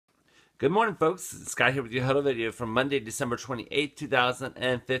Good morning, folks. Scott here with your huddle video from Monday, December 28th,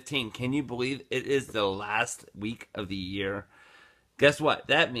 2015. Can you believe it is the last week of the year? Guess what?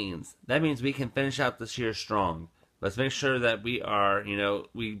 That means we can finish out this year strong. Let's make sure that we are,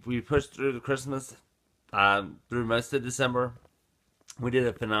 we pushed through the Christmas, through most of December. We did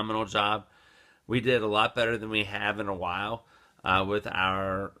a phenomenal job. We did a lot better than we have in a while with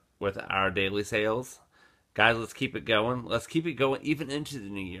our daily sales. Guys, let's keep it going. Let's keep it going even into the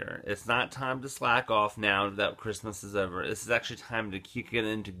new year. It's not time to slack off now that Christmas is over. This is actually time to kick it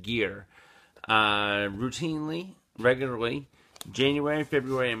into gear. Routinely, regularly, January,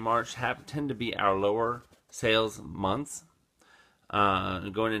 February, and March tend to be our lower sales months.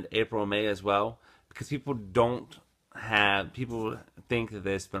 Going into April and May as well. Because people think that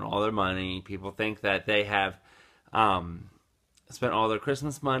they spent all their money. People think that they have spent all their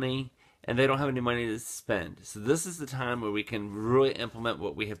Christmas money and they don't have any money to spend. So this is the time where we can really implement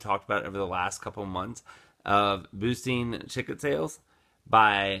what we have talked about over the last couple of months of boosting ticket sales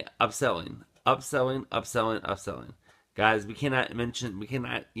by upselling. Guys, we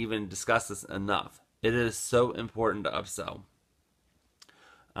cannot even discuss this enough. It is so important to upsell.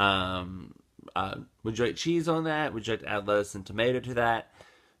 Would you like cheese on that? Would you like to add lettuce and tomato to that?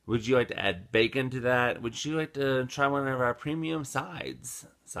 Would you like to add bacon to that? Would you like to try one of our premium sides?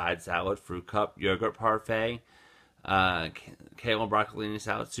 Side salad, fruit cup, yogurt parfait, kale and broccolini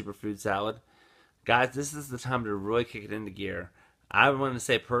salad, superfood salad. Guys, this is the time to really kick it into gear. I want to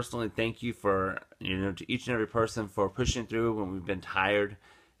say personally thank you to each and every person for pushing through when we've been tired.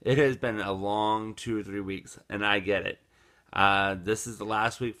 It has been a long 2 or 3 weeks, and I get it. This is the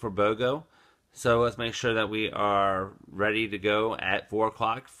last week for BOGO. So let's make sure that we are ready to go at 4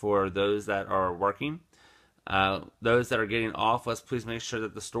 o'clock for those that are working. Those that are getting off, let's please make sure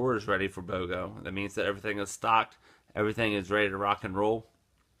that the store is ready for BOGO. That means that everything is stocked, everything is ready to rock and roll.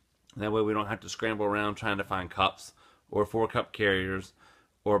 That way we don't have to scramble around trying to find cups or 4-cup carriers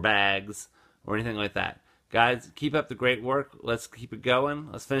or bags or anything like that. Guys, keep up the great work. Let's keep it going.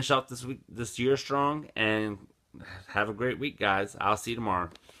 Let's finish off this year strong and have a great week, guys. I'll see you tomorrow.